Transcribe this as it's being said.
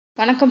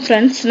வணக்கம்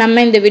ஃப்ரெண்ட்ஸ்,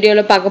 நம்ம இந்த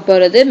வீடியோவில் பார்க்க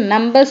போகிறது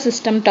நம்பர்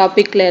சிஸ்டம்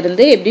டாப்பிக்கில்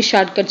இருந்து எப்படி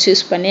ஷார்ட்கட்ஸ்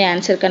யூஸ் பண்ணி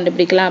ஆன்சர்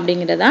கண்டுபிடிக்கலாம்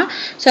அப்படிங்கிறதான்.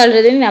 So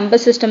already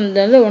number system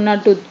 1 or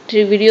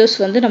 2 videos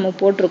நம்ம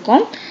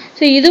போட்டிருக்கோம்.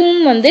 ஸோ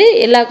இதுவும்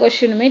எல்லா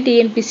கொஷினுமே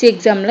டிஎன்பிசி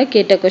எக்ஸாமில்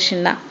கேட்ட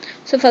கொஷின் தான்.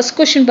 ஸோ ஃபர்ஸ்ட்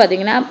கொஷின்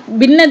பார்த்தீங்கன்னா,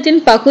 பின்னத்தின்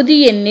பகுதி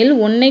எண்ணில்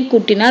 1ஐ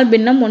கூட்டினால்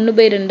பின்னம்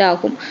 1/2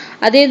 ஆகும்.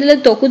 அதே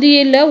இதில்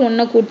தொகுதியில்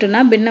 1 கூட்டினா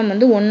பின்னம்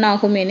 1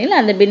 ஆகும் எனில்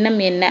அந்த பின்னம்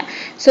என்ன?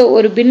 ஸோ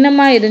ஒரு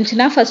பின்னமாக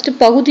இருந்துச்சுன்னா ஃபஸ்ட்டு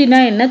பகுதினா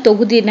என்ன,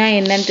 தொகுதினா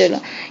என்னன்னு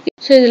தெரியும்.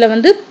 ஸோ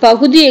இதில்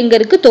பகுதி எங்கே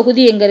இருக்குது,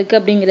 தொகுதி எங்கே இருக்குது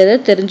அப்படிங்கிறத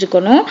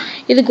தெரிஞ்சுக்கணும்.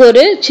 இதுக்கு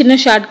ஒரு சின்ன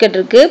ஷார்ட்கட்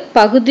இருக்குது.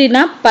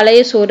 பகுதினா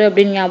பழைய சோறு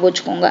அப்படின்னு ஞாபகம்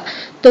வச்சுக்கோங்க,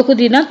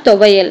 தொகுதினா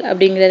துவையல்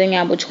அப்படிங்கிறத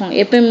ஞாபகம் வச்சுக்கோங்க.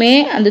 எப்பவுமே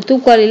அந்த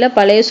தூக்குவாளியில்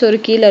பழைய சோறு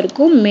கீழே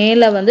இருக்கும்,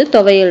 மேலே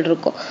துவையல்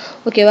இருக்கும்.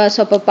 ஓகேவா? ஸோ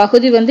அப்போ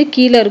பகுதி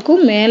கீழே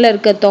இருக்கும், மேலே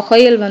இருக்க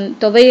துவையல்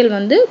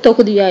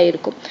தொகுதியாக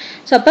இருக்கும்.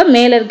 ஸோ அப்போ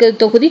மேலே இருக்கிறது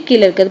தொகுதி,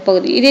 கீழே இருக்கிறது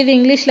பகுதி. இது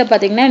இங்கிலீஷில்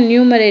பார்த்தீங்கன்னா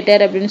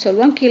நியூமரேட்டர் அப்படின்னு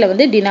சொல்லுவாங்க,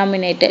 கீழே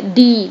டினாமினேட்டர்.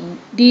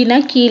 டினா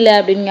கீழே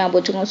அப்படின்னு ஞாபகம்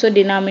வச்சுக்கோங்க. ஸோ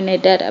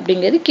டினாமினேட்டர்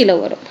அப்படிங்கிறது கீழே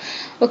வரும்.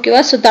 ஓகேவா?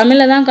 ஸோ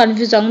தமிழில் தான்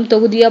கன்ஃபியூஸ் ஆகும்,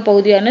 தொகுதியா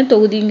பகுதியான.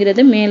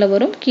 தொகுதிங்கிறது மேலே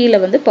வரும், கீழே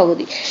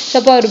பகுதி. ஸோ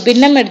அப்போ ஒரு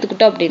பின்னம்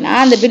எடுத்துக்கிட்டோம் அப்படின்னா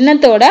அந்த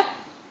பின்னத்தோட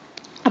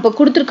அப்போ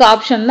கொடுத்துருக்க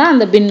ஆப்ஷன் தான்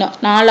அந்த பின்னம்.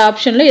 4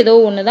 ஆப்ஷனில் ஏதோ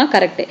ஒன்று தான்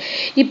கரெக்டு.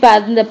 இப்போ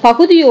அந்த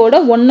பகுதியோட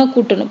 1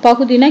 கூட்டணும்.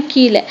 பகுதினா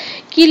கீழே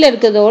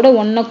இருக்கிறதோட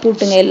 1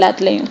 கூட்டுங்க.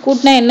 எல்லாத்துலேயும்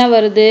கூட்டினா என்ன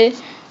வருது?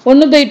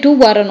 1/2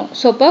 வரணும்.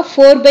 ஸோ அப்போ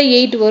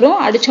 4/8 வரும்,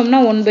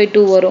 அடித்தோம்னா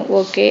 1/2 வரும்.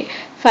 ஓகே,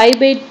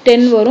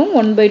 5/10 வரும்,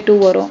 1/2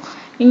 வரும்.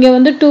 இங்கே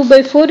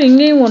 2/4,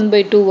 இங்கேயும்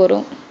 1/2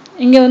 வரும்.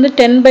 இங்கே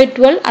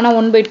 10/12, ஆனால்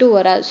 1/2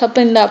 வராது. ஸோ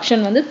அப்போ இந்த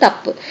ஆப்ஷன்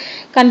தப்பு.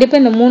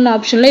 கண்டிப்பாக இந்த 3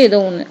 ஆப்ஷனில் ஏதோ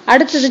ஒன்று.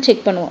 அடுத்தது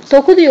செக் பண்ணுவோம்.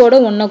 தொகுதியோட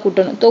 1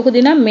 கூட்டணும்.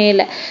 தொகுதினா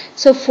மேலே.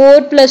 ஸோ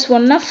 4 +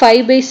 1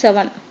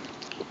 5/7.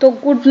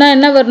 கூட்டினா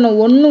என்ன வரணும்?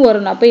 1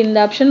 வரணும். அப்போ இந்த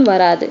ஆப்ஷன்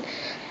வராது.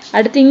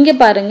 அடுத்து இங்கே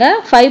பாருங்கள்,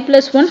 5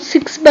 + 1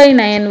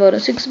 6/9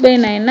 வரும்.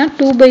 6/9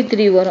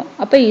 2/3 வரும்.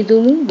 அப்போ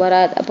இதுவும்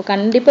வராது. அப்போ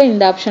கண்டிப்பாக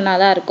இந்த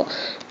ஆப்ஷனாக தான் இருக்கும்.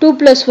 2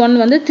 + 1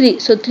 3.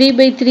 ஸோ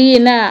 3/3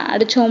 என்ன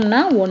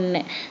அடித்தோம்னா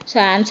 1. ஸோ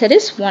ஆன்சர்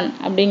இஸ் 1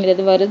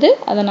 அப்படிங்கிறது வருது.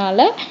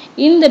 அதனால்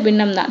இந்த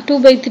பின்னம் தான்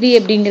 2/3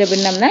 அப்படிங்கிற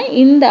பின்னம் தான்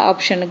இந்த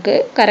ஆப்ஷனுக்கு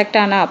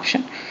கரெக்டான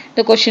ஆப்ஷன்,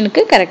 இந்த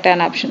கொஷினுக்கு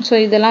கரெக்டான ஆப்ஷன். ஸோ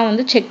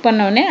இதெல்லாம் செக்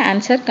பண்ணோடனே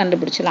ஆன்சர்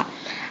கண்டுபிடிச்சலாம்.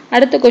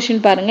 அடுத்த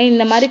கொஷின் பாருங்கள்.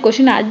 இந்த மாதிரி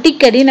கொஷின்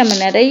அடிக்கடி நம்ம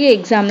நிறைய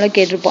எக்ஸாமில்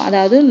கேட்டிருப்போம்.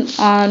 அதாவது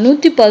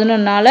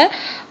 111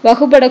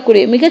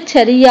 வகுபடக்கூடிய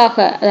மிகச்சரியாக,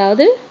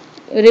 அதாவது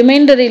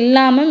ரிமைண்டர்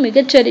இல்லாமல்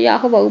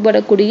மிகச்சரியாக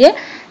வகுபடக்கூடிய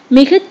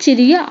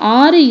மிகச்சிறிய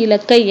 6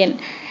 இலக்க எண்.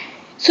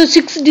 ஸோ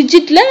 6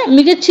 டிஜிட்டில்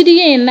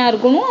மிகச்சிறிய எண்ணாக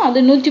இருக்கணும். அது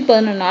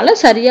 111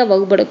 சரியாக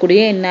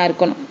வகுபடக்கூடிய எண்ணாக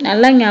இருக்கணும்.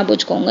 நல்லா ஞாபகம்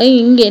வச்சுக்கோங்க.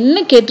 இங்கே என்ன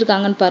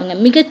கேட்டிருக்காங்கன்னு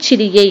பாருங்கள்,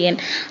 மிகச்சிறிய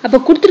எண். அப்போ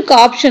கொடுத்துருக்க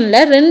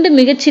ஆப்ஷனில் 2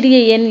 மிகச்சிறிய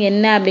எண்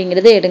என்ன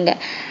அப்படிங்கிறத எடுங்க.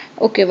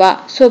 ஓகேவா?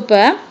 ஸோ இப்போ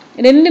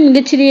 2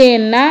 மிகச்சிறிய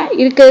எண்ணா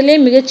இருக்கிறதுலே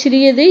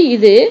மிகச்சிறியது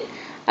இது,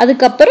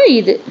 அதுக்கப்புறம்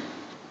இது.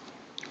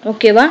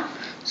 ஓகேவா?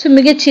 ஸோ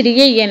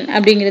மிகச்சிறிய எண்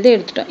அப்படிங்கிறத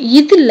எடுத்துட்டோம்.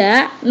 இதில்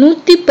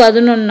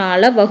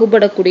 111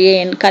 வகுபடக்கூடிய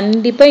எண்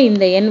கண்டிப்பாக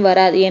இந்த எண்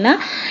வராது. ஏன்னா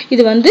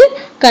இது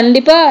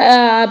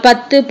கண்டிப்பாக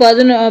 10,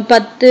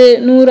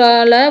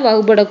 100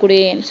 வகுபடக்கூடிய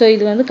எண். ஸோ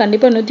இது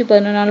கண்டிப்பாக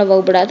 111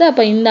 வகுபடாது.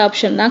 அப்போ இந்த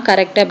ஆப்ஷன் தான்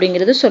கரெக்ட்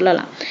அப்படிங்கிறது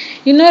சொல்லலாம்.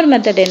 இன்னொரு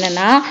மெத்தட்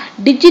என்னென்னா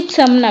டிஜிட்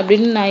சம்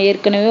அப்படின்னு நான்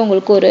ஏற்கனவே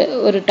உங்களுக்கு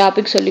ஒரு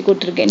டாபிக் சொல்லி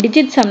கொடுத்துருக்கேன்.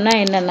 டிஜிட் சம்னா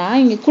என்னென்னா,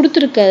 இங்கே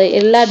கொடுத்துருக்க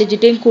எல்லா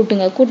டிஜிட்டையும்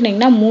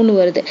கூட்டினீங்கன்னா 3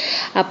 வருது.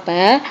 அப்போ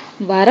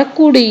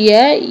வரக்கூடிய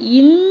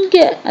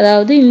இங்கே,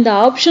 அதாவது இந்த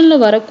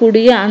ஆப்ஷனில்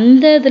வரக்கூடிய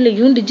அந்த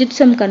இதுலேயும் டிஜிட்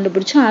சம்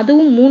கண்டுபிடிச்சோம்,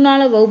 அதுவும்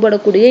 3ஆல்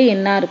வகுபடக்கூடிய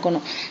எண்ணாக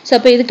இருக்கணும். ஸோ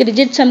அப்போ இதுக்கு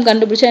டிஜிட் சம்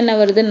கண்டுபிடிச்சா என்ன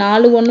வருது?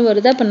 4 1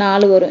 வருது. அப்போ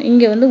 4 வரும்.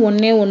 இங்கே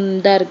 1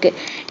 தான் இருக்குது.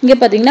 இங்கே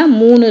பார்த்தீங்கன்னா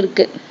 3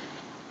 இருக்குது.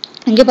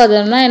 இங்கே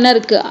பார்த்தோம்னா என்ன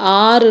இருக்குது?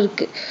 6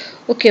 இருக்குது.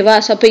 ஓகேவா?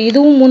 ஸோ அப்போ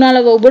இதுவும் 3ஆல்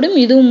வகுபடும்,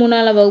 இதுவும்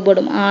 3ஆல்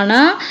வகுபடும்.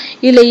 ஆனால்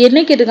இதில் என்ன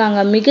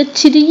கேட்டிருக்காங்க?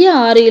 மிகச்சிறிய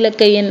 6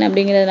 இலக்க எண்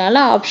அப்படிங்கிறதுனால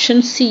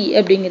ஆப்ஷன் சி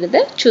அப்படிங்கிறத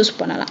சூஸ்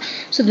பண்ணலாம்.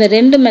 ஸோ இந்த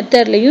 2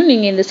 மெத்தட்லையும்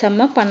நீங்கள் இந்த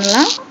சம்மை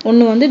பண்ணலாம்.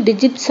 ஒன்று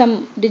டிஜிட்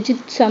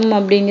சம்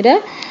அப்படிங்கிற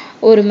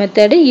ஒரு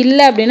மெத்தடு.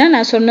 இல்லை அப்படின்னா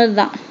நான் சொன்னது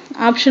தான்,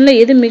 ஆப்ஷனில்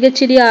எது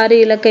மிகச்சிறிய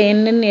 6 இலக்க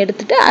எண்ணுன்னு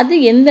எடுத்துகிட்டு அது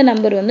எந்த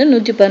நம்பர்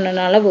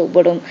 111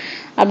 வகுபடும்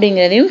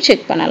அப்படிங்கிறதையும்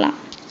செக் பண்ணலாம்.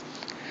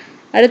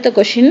 அடுத்த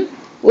கொஷின்,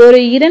 ஒரு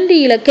 2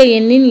 இலக்க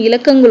எண்ணின்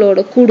இலக்கங்களோட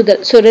கூடுதல்.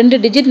 ஸோ 2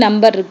 டிஜிட்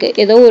நம்பர் இருக்குது,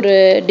 ஏதோ ஒரு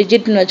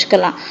டிஜிட்னு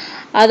வச்சுக்கலாம்.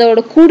 அதோட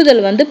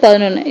கூடுதல்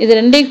 11. இது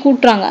 2ஐயும்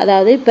கூட்டுறாங்க.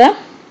 அதாவது இப்போ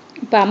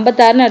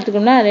 56ன்னு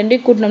எடுத்துக்கணும்னா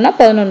 2ஐயும் கூட்டினோம்னா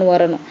 11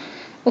 வரணும்.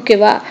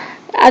 ஓகேவா?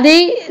 அதே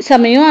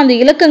சமயம் அந்த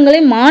இலக்கங்களை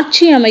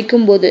மாற்றி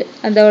அமைக்கும் போது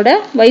அதோட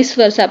வைஸ்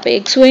வர்சா, இப்போ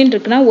XYன்னு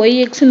இருக்குன்னா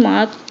YXன்னு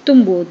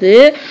மாற்றும் போது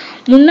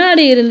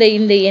முன்னாடி இருந்த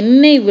இந்த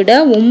எண்ணை விட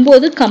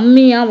 9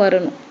 கம்மியாக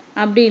வரணும்.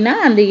 அப்படின்னா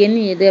அந்த எண்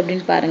எது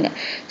அப்படின்னு பாருங்கள்.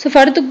 ஸோ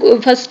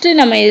ஃபஸ்ட்டு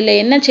நம்ம இதில்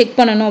என்ன செக்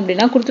பண்ணணும்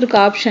அப்படின்னா, கொடுத்துருக்க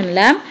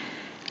ஆப்ஷனில்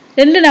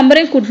 2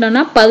 நம்பரையும்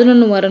கூட்டினோன்னா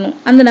 11 வரணும்.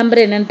 அந்த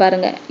நம்பர் என்னன்னு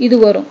பாருங்கள். இது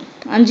வரும்.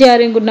 5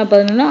 6 கூட்டினா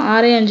 11,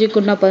 6 5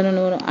 கூட்டினா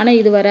 11 வரும். ஆனால்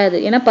இது வராது,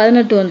 ஏன்னா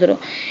 18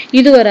 வந்துடும்.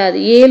 இது வராது,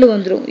 7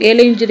 வந்துடும்.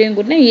 7 0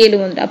 கூட்டினா 7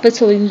 வந்துடும். அப்போ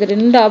ஸோ இந்த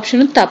 2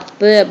 ஆப்ஷனும்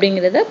தப்பு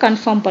அப்படிங்கிறத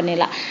கன்ஃபார்ம்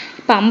பண்ணிடலாம்.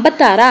 இப்போ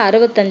 56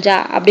 65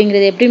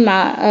 அப்படிங்கிறது எப்படி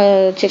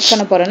செக்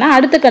பண்ண போகிறோன்னா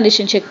அடுத்த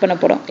கண்டிஷன் செக் பண்ண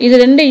போகிறோம். இது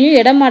ரெண்டையும்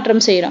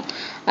இடமாற்றம் செய்கிறோம்.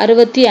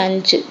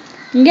 65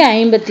 இங்கே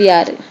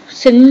 56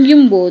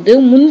 செய்யும்போது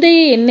முந்தைய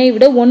எண்ணை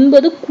விட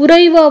 9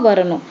 குறைவாக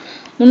வரணும்.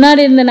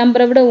 முன்னாடி இருந்த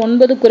நம்பரை விட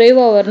 9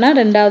 குறைவாக வரனா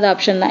ரெண்டாவது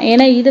ஆப்ஷன் தான்.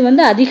 ஏன்னா இது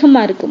வந்து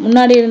அதிகமாக இருக்குது.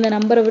 முன்னாடி இருந்த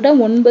நம்பரை விட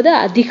 9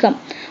 அதிகம்.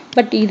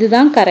 பட்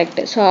இதுதான்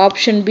கரெக்ட். ஸோ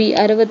ஆப்ஷன் பி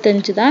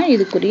 65 தான்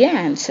இதுக்குரிய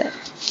ஆன்சர்.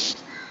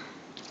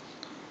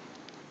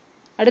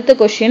 அடுத்த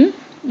கொஸ்டின்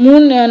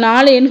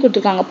 4 எண்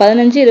கொடுத்துருக்காங்க.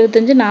 15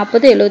 25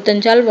 40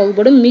 75ஆல்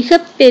வகுப்படும்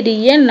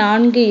மிகப்பெரிய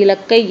 4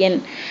 இலக்க எண்.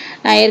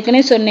 நான்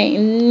ஏற்கனவே சொன்னேன்,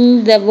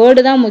 இந்த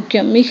வேர்டு தான்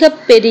முக்கியம்.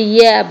 மிகப்பெரிய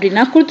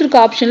அப்படின்னா கொடுத்துருக்க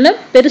ஆப்ஷனில்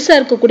பெருசாக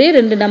இருக்கக்கூடிய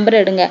 2 நம்பர்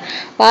எடுங்க.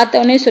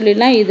 பார்த்தோன்னே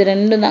சொல்லிடலாம் இது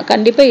 2 தான்.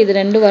 கண்டிப்பாக இது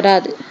 2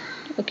 வராது.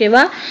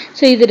 ஓகேவா?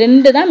 ஸோ இது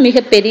 2 தான்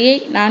மிகப்பெரிய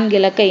 4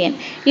 இலக்க எண்.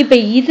 இப்போ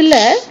இதில்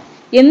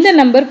எந்த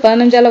நம்பர்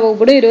 15ஆல்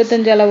வகுப்படும்,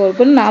 25ஆல்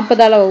வகுப்படும்,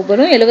 40ஆல்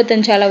வகுப்படும்,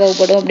 75ஆல்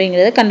வகுப்படும்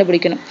அப்படிங்கிறத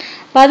கண்டுபிடிக்கணும்.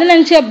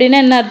 15 அப்படின்னா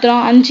என்ன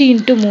அர்த்தம்? 5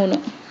 ×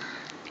 3.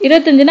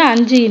 25னா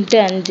 5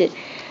 × 5.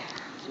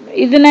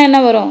 இதுனா என்ன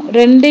வரும்?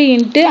 2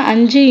 ×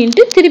 5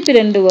 × திருப்பி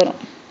 2 வரும்.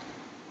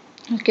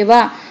 ஓகேவா?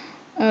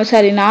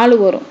 சாரி 4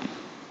 வரும்.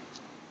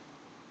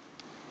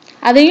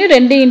 அதையும்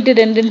 2 ×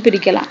 2ன்னு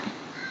பிரிக்கலாம்.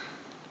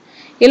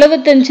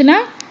 75னா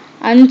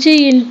 5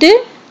 ×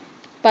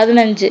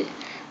 15.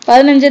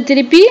 15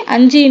 திருப்பி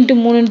 5 ×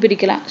 3ன்னு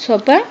பிரிக்கலாம். ஸோ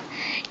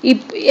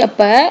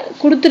அப்போ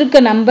கொடுத்துருக்க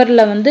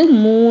நம்பரில் வந்து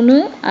 3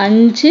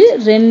 5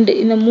 2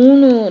 இந்த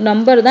 3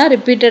 நம்பர் தான்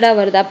ரிப்பீட்டடாக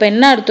வருது. அப்போ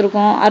என்ன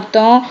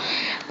அர்த்தம்?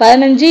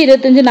 15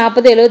 25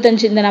 40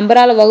 75 இந்த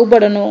நம்பரால்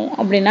வகுப்படணும்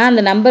அப்படின்னா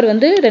அந்த நம்பர்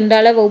வந்து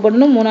 2ஆல்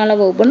வகுப்படணும், 3ஆல்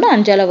வகுப்படணும்,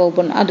 5ஆல்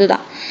வகுப்படணும்.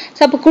 அதுதான்.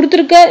 ஸோ அப்போ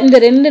கொடுத்துருக்க இந்த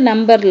 2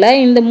 நம்பரில்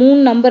இந்த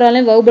 3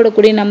 நம்பராலையும்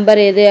வகுப்படக்கூடிய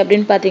நம்பர் எது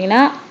அப்படின்னு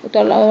பார்த்தீங்கன்னா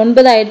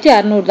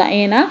 9600 தான்.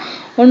 ஏன்னா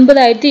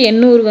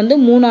 9800 வந்து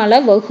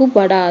 3ஆல்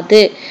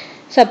வகுப்படாது.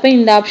 ஸோ அப்போ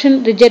இந்த ஆப்ஷன்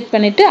ரிஜெக்ட்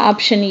பண்ணிவிட்டு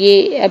ஆப்ஷன் ஏ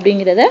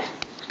அப்படிங்கிறத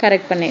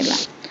கரெக்ட்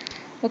பண்ணிடலாம்.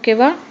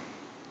 ஓகேவா?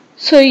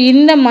 ஸோ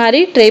இந்த மாதிரி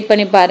ட்ரை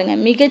பண்ணி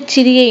பாருங்கள்.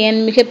 மிகச்சிறிய எண்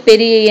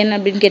மிகப்பெரிய எண்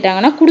அப்படின்னு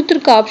கேட்டாங்கன்னா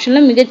கொடுத்துருக்க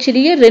ஆப்ஷனில்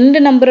மிகச்சிறிய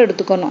 2 நம்பர்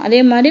எடுத்துக்கணும்.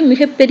 அதே மாதிரி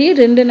மிகப்பெரிய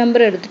 2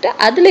 நம்பர் எடுத்துகிட்டு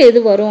அதில்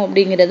எது வரும்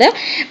அப்படிங்கிறத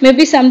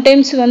மேபி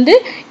சம்டைம்ஸ் வந்து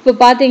இப்போ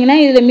பார்த்தீங்கன்னா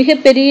இதில்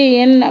மிகப்பெரிய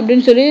எண்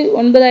அப்படின்னு சொல்லி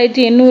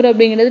 9800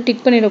 அப்படிங்கிறது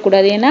டிக்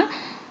பண்ணிடக்கூடாது. ஏன்னா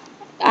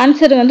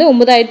ஆன்சர் வந்து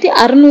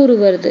 9600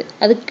 வருது.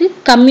 அதுக்கு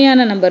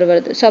கம்மியான நம்பர்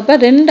வருது. ஸோ அப்போ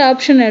 2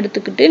 ஆப்ஷன்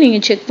எடுத்துக்கிட்டு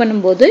நீங்கள் செக்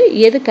பண்ணும்போது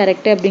எது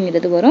கரெக்டு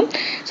அப்படிங்கிறது வரும்.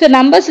 ஸோ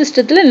நம்பர்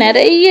சிஸ்டத்தில்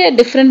நிறைய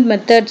டிஃப்ரெண்ட்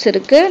மெத்தட்ஸ்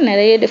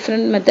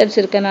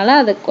இருக்கனால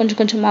அதை கொஞ்சம்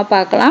கொஞ்சமாக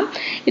பார்க்கலாம்.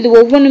 இது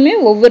ஒவ்வொன்றுமே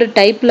ஒவ்வொரு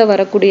டைப்பில்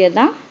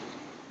வரக்கூடியதான்.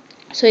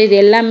 ஸோ இது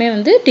எல்லாமே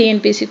வந்து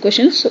டிஎன்பிஎஸ்சி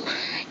கொஷின்ஸ்.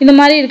 இந்த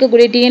மாதிரி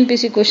இருக்கக்கூடிய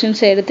டிஎன்பிஎஸ்சி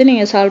கொஷின்ஸை எடுத்து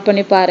நீங்கள் சால்வ்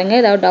பண்ணி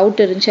பாருங்கள். ஏதாவது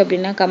டவுட் இருந்துச்சு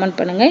அப்படின்னா கமெண்ட்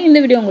பண்ணுங்கள்.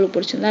 இந்த வீடியோ உங்களுக்கு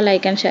பிடிச்சிருந்தா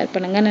லைக் அண்ட் ஷேர்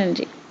பண்ணுங்கள்.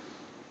 நன்றி.